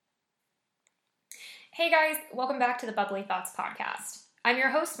Hey guys, welcome back to the Bubbly Thoughts podcast. I'm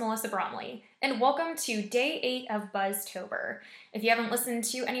your host, Melissa Bromley, and welcome to day 8 of Buzztober. If you haven't listened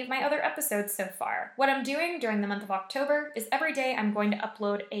to any of my other episodes so far, what I'm doing during the month of October is every day I'm going to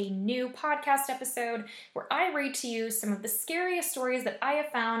upload a new podcast episode where I read to you some of the scariest stories that I have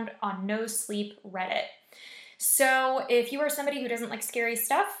found on No Sleep Reddit. So if you are somebody who doesn't like scary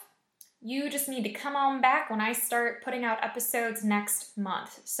stuff, you just need to come on back when I start putting out episodes next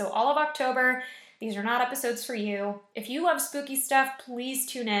month. So all of October, these are not episodes for you. If you love spooky stuff, please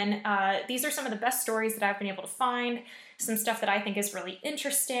tune in. These are some of the best stories that I've been able to find, some stuff that I think is really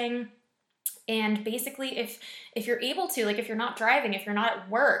interesting. And basically, if you're able to, like if you're not driving, if you're not at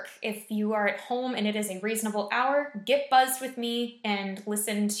work, if you are at home and it is a reasonable hour, get buzzed with me and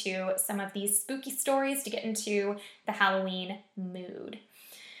listen to some of these spooky stories to get into the Halloween mood.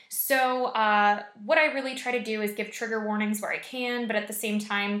 So what I really try to do is give trigger warnings where I can, but at the same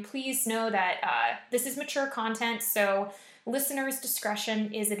time, please know that this is mature content, so listeners'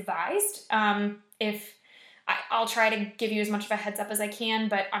 discretion is advised. I'll try to give you as much of a heads up as I can,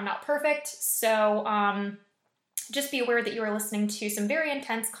 but I'm not perfect, so just be aware that you are listening to some very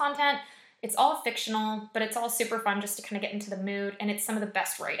intense content. It's all fictional, but it's all super fun just to kind of get into the mood, and it's some of the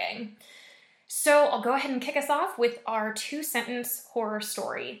best writing. So I'll go ahead and kick us off with our 2-sentence horror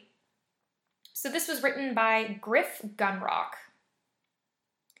story. So this was written by Griff Gunrock.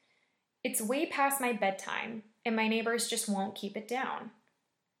 It's way past my bedtime, and my neighbors just won't keep it down.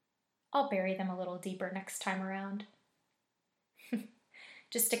 I'll bury them a little deeper next time around.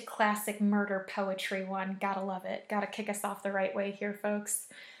 Just a classic murder poetry one. Gotta love it. Gotta kick us off the right way here, folks.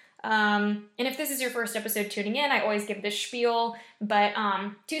 And if this is your first episode tuning in, I always give this spiel, but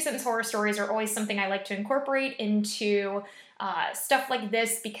 2-sentence horror stories are always something I like to incorporate into stuff like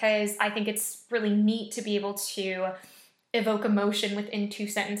this because I think it's really neat to be able to evoke emotion within 2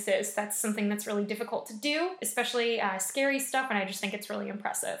 sentences. That's something that's really difficult to do, especially scary stuff, and I just think it's really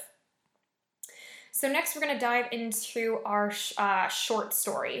impressive. So next we're going to dive into our short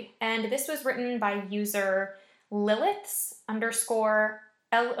story, and this was written by user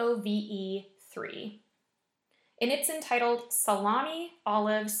Liliths_LOVE3. And it's entitled Salami,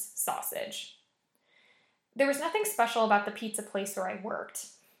 Olives, Sausage. There was nothing special about the pizza place where I worked.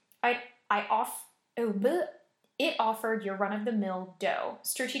 It offered your run-of-the-mill dough,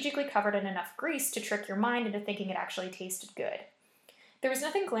 strategically covered in enough grease to trick your mind into thinking it actually tasted good. There was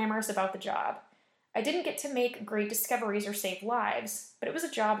nothing glamorous about the job. I didn't get to make great discoveries or save lives, but it was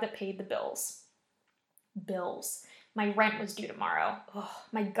a job that paid the bills. Bills. My rent was due tomorrow. Ugh,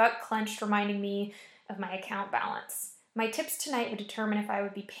 my gut clenched, reminding me of my account balance. My tips tonight would determine if I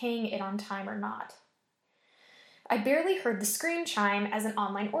would be paying it on time or not. I barely heard the screen chime as an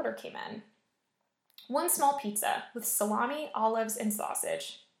online order came in. 1 small pizza with salami, olives, and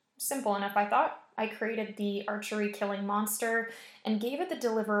sausage. Simple enough, I thought. I created the archery-killing monster and gave the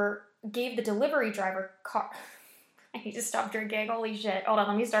delivery driver I need to stop drinking. Holy shit. Hold on,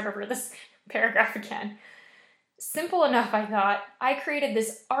 let me start over this paragraph again. Simple enough, I thought. I created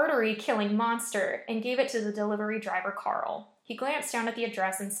this artery-killing monster and gave it to the delivery driver, Carl. He glanced down at the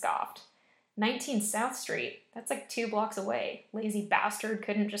address and scoffed. 19 South Street. That's like 2 blocks away. Lazy bastard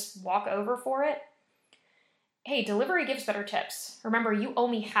couldn't just walk over for it. Hey, delivery gives better tips. Remember, you owe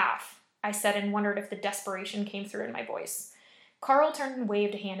me half, I said and wondered if the desperation came through in my voice. Carl turned and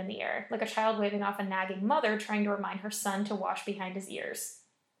waved a hand in the air, like a child waving off a nagging mother trying to remind her son to wash behind his ears.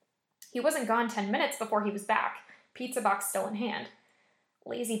 He wasn't gone 10 minutes before he was back, pizza box still in hand.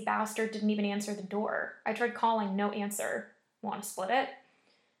 Lazy bastard didn't even answer the door. I tried calling, no answer. Want to split it?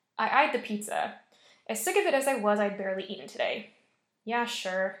 I eyed the pizza. As sick of it as I was, I'd barely eaten today. Yeah,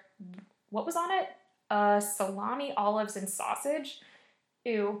 sure. What was on it? Salami, olives, and sausage?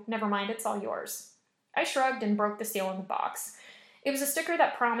 Ew, never mind, it's all yours. I shrugged and broke the seal on the box. It was a sticker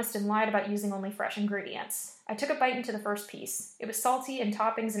that promised and lied about using only fresh ingredients. I took a bite into the first piece. It was salty and the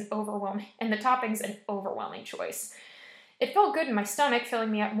toppings an overwhelming choice. It felt good in my stomach,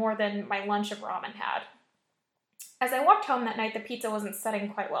 filling me up more than my lunch of ramen had. As I walked home that night, the pizza wasn't setting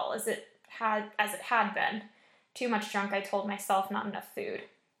quite well as it had been. Too much junk, I told myself, not enough food.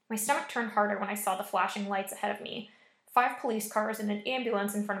 My stomach turned harder when I saw the flashing lights ahead of me. 5 police cars and an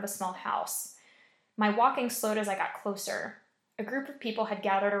ambulance in front of a small house. My walking slowed as I got closer. A group of people had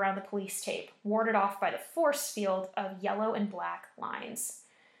gathered around the police tape, warded off by the force field of yellow and black lines.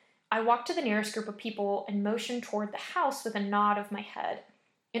 I walked to the nearest group of people and motioned toward the house with a nod of my head.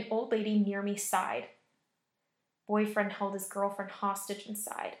 An old lady near me sighed. Boyfriend held his girlfriend hostage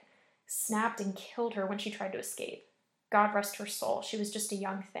inside, snapped and killed her when she tried to escape. God rest her soul, she was just a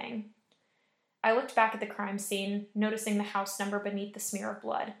young thing. I looked back at the crime scene, noticing the house number beneath the smear of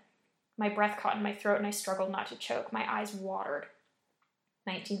blood. My breath caught in my throat and I struggled not to choke. My eyes watered.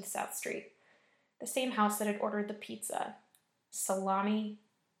 19th South Street. The same house that had ordered the pizza. Salami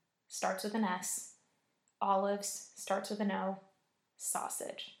starts with an S. Olives starts with an O.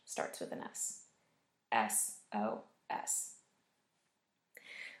 Sausage starts with an S. S-O-S.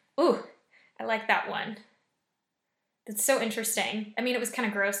 Ooh, I like that one. That's so interesting. I mean, it was kind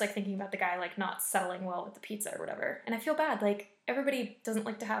of gross, like, thinking about the guy, like, not settling well with the pizza or whatever. And I feel bad. Like, everybody doesn't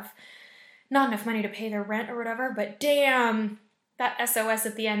like to have not enough money to pay their rent or whatever, but damn, that SOS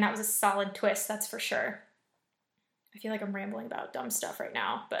at the end, that was a solid twist, that's for sure. I feel like I'm rambling about dumb stuff right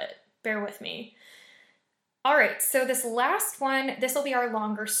now, but bear with me. All right, so this last one, this will be our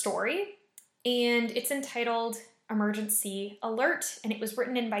longer story, and it's entitled Emergency Alert, and it was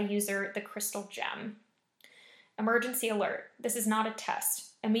written in by user The Crystal Gem. Emergency alert. This is not a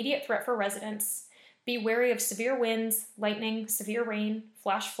test. Immediate threat for residents. Be wary of severe winds, lightning, severe rain,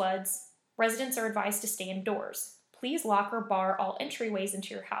 flash floods. Residents are advised to stay indoors. Please lock or bar all entryways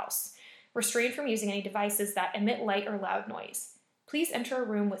into your house. Restrain from using any devices that emit light or loud noise. Please enter a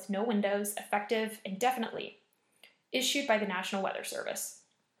room with no windows, effective indefinitely. Issued by the National Weather Service.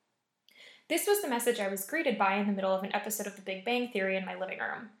 This was the message I was greeted by in the middle of an episode of The Big Bang Theory in my living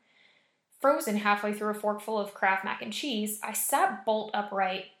room. Frozen halfway through a forkful of Kraft mac and cheese, I sat bolt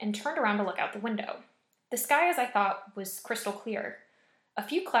upright and turned around to look out the window. The sky, as I thought, was crystal clear. A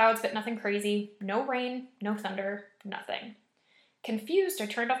few clouds, but nothing crazy. No rain, no thunder, nothing. Confused, I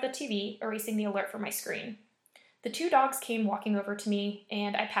turned off the TV, erasing the alert from my screen. The two dogs came walking over to me,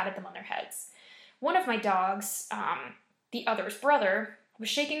 and I patted them on their heads. One of my dogs, the other's brother, was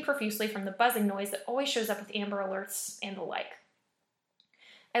shaking profusely from the buzzing noise that always shows up with Amber Alerts and the like.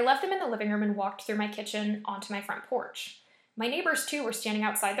 I left them in the living room and walked through my kitchen onto my front porch. My neighbors, too, were standing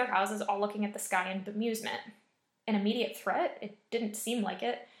outside their houses, all looking at the sky in bemusement. An immediate threat? It didn't seem like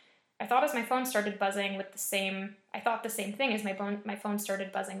it. I thought as my phone started buzzing with the same thing as my phone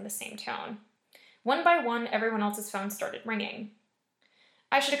started buzzing the same tone. One by one, everyone else's phones started ringing.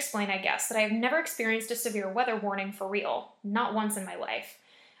 I should explain, I guess, that I have never experienced a severe weather warning for real. Not once in my life.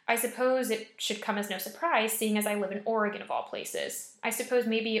 I suppose it should come as no surprise, seeing as I live in Oregon of all places. I suppose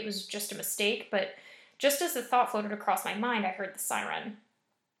maybe it was just a mistake, but just as the thought floated across my mind, I heard the siren.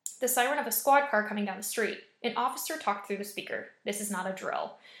 The siren of a squad car coming down the street. An officer talked through the speaker. This is not a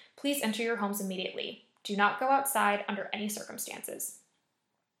drill. Please enter your homes immediately. Do not go outside under any circumstances.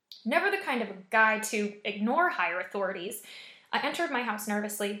 Never the kind of a guy to ignore higher authorities, I entered my house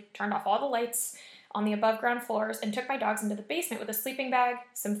nervously, turned off all the lights on the above-ground floors, and took my dogs into the basement with a sleeping bag,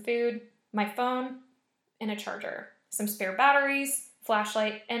 some food, my phone, and a charger, some spare batteries,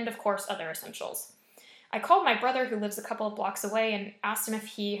 flashlight, and, of course, other essentials. I called my brother, who lives a couple of blocks away, and asked him if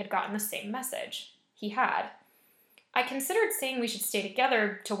he had gotten the same message. He had. I considered saying we should stay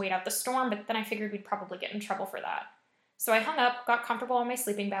together to wait out the storm, but then I figured we'd probably get in trouble for that. So I hung up, got comfortable on my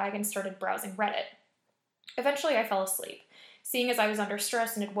sleeping bag, and started browsing Reddit. Eventually, I fell asleep, seeing as I was under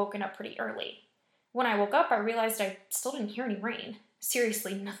stress and had woken up pretty early. When I woke up, I realized I still didn't hear any rain.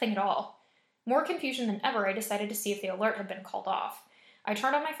 Seriously, nothing at all. More confusion than ever, I decided to see if the alert had been called off. I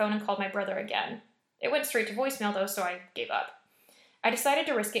turned on my phone and called my brother again. It went straight to voicemail, though, so I gave up. I decided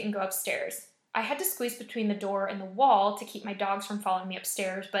to risk it and go upstairs. I had to squeeze between the door and the wall to keep my dogs from following me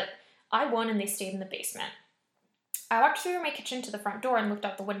upstairs, but I won and they stayed in the basement. I walked through my kitchen to the front door and looked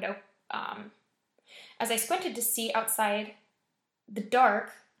out the window. As I squinted to see outside the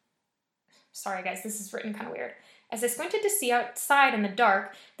dark... Sorry, guys, this is written kind of weird. As I squinted to see outside in the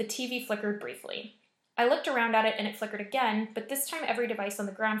dark, the TV flickered briefly. I looked around at it and it flickered again, but this time every device on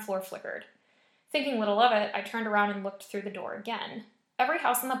the ground floor flickered. Thinking little of it, I turned around and looked through the door again. Every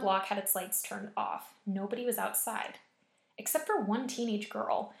house on the block had its lights turned off. Nobody was outside. Except for one teenage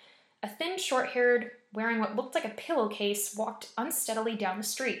girl. A thin, short-haired, wearing what looked like a pillowcase, walked unsteadily down the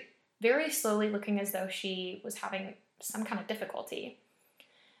street, very slowly, looking as though she was having some kind of difficulty.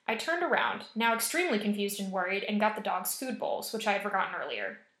 I turned around, now extremely confused and worried, and got the dog's food bowls, which I had forgotten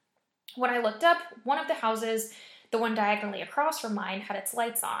earlier. When I looked up, one of the houses, the one diagonally across from mine, had its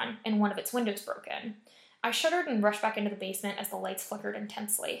lights on, and one of its windows broken. I shuddered and rushed back into the basement as the lights flickered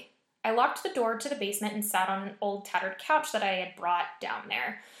intensely. I locked the door to the basement and sat on an old tattered couch that I had brought down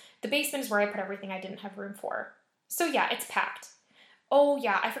there. The basement is where I put everything I didn't have room for. So yeah, it's packed. Oh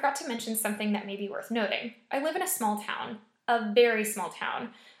yeah, I forgot to mention something that may be worth noting. I live in a small town, a very small town,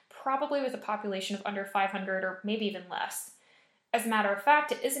 probably with a population of under 500 or maybe even less. As a matter of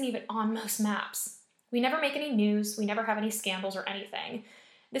fact, it isn't even on most maps. We never make any news, we never have any scandals or anything.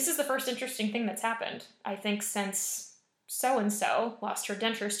 This is the first interesting thing that's happened, I think, since so-and-so lost her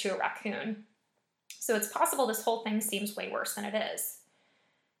dentures to a raccoon. So it's possible this whole thing seems way worse than it is.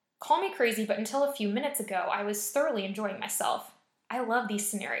 Call me crazy, but until a few minutes ago, I was thoroughly enjoying myself. I love these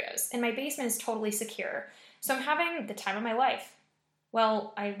scenarios, and my basement is totally secure, so I'm having the time of my life.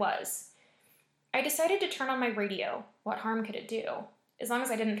 Well, I was. I decided to turn on my radio. What harm could it do? As long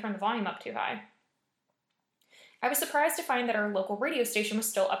as I didn't turn the volume up too high. I was surprised to find that our local radio station was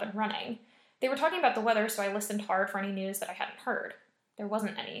still up and running. They were talking about the weather, so I listened hard for any news that I hadn't heard. There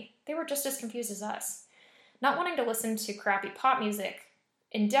wasn't any. They were just as confused as us. Not wanting to listen to crappy pop music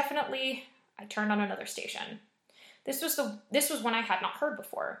indefinitely, I turned on another station. This was one I had not heard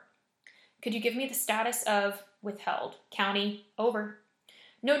before. Could you give me the status of withheld? County, over.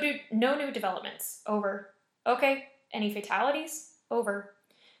 No new developments, over. Okay. Any fatalities? Over.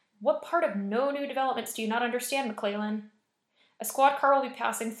 What part of no new developments do you not understand, McClellan? A squad car will be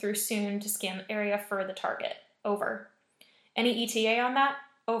passing through soon to scan the area for the target. Over. Any ETA on that?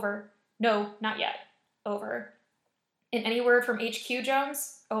 Over. No, not yet. Over. And any word from HQ,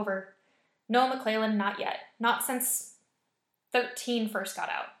 Jones? Over. No, McClellan, not yet. Not since 13 first got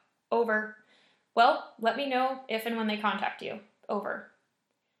out. Over. Well, let me know if and when they contact you. Over.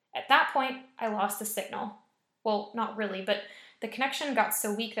 At that point, I lost the signal. Well, not really, but the connection got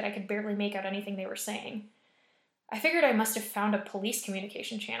so weak that I could barely make out anything they were saying. I figured I must have found a police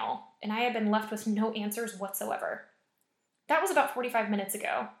communication channel, and I had been left with no answers whatsoever. That was about 45 minutes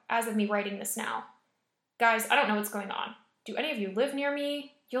ago, as of me writing this now. Guys, I don't know what's going on. Do any of you live near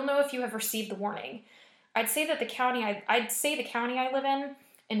me? You'll know if you have received the warning. I'd say the county I live in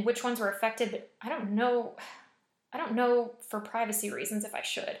and which ones were affected, but I don't know for privacy reasons if I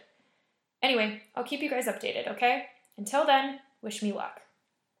should. Anyway, I'll keep you guys updated, okay? Until then, wish me luck.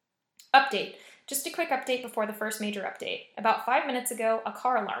 Update. Just a quick update before the first major update. About 5 minutes ago, a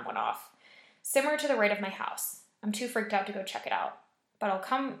car alarm went off, somewhere to the right of my house. I'm too freaked out to go check it out, but I'll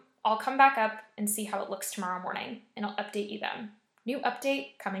come back up and see how it looks tomorrow morning, and I'll update you then. New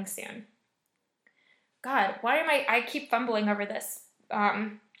update coming soon. God, why am I keep fumbling over this,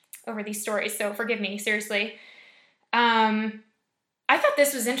 over these stories, so forgive me, seriously. I thought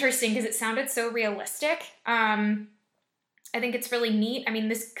this was interesting because it sounded so realistic. I think it's really neat. I mean,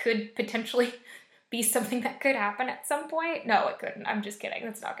 this could potentially be something that could happen at some point. No, it couldn't. I'm just kidding.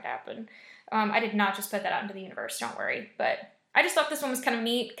 That's not going to happen. I did not just put that out into the universe. Don't worry. But I just thought this one was kind of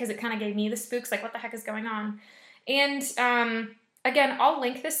neat because it kind of gave me the spooks, like what the heck is going on? And again, I'll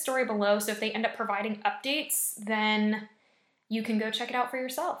link this story below, so if they end up providing updates, then you can go check it out for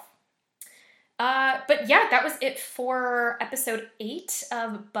yourself. But yeah, that was it for episode 8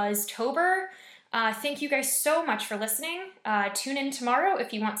 of Buzztober. Thank you guys so much for listening. Tune in tomorrow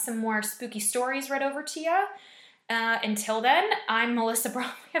if you want some more spooky stories read over to you. Until then, I'm Melissa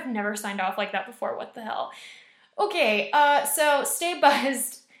Bromley. I've never signed off like that before. What the hell? Okay, so stay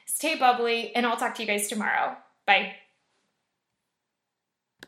buzzed, stay bubbly, and I'll talk to you guys tomorrow. Bye.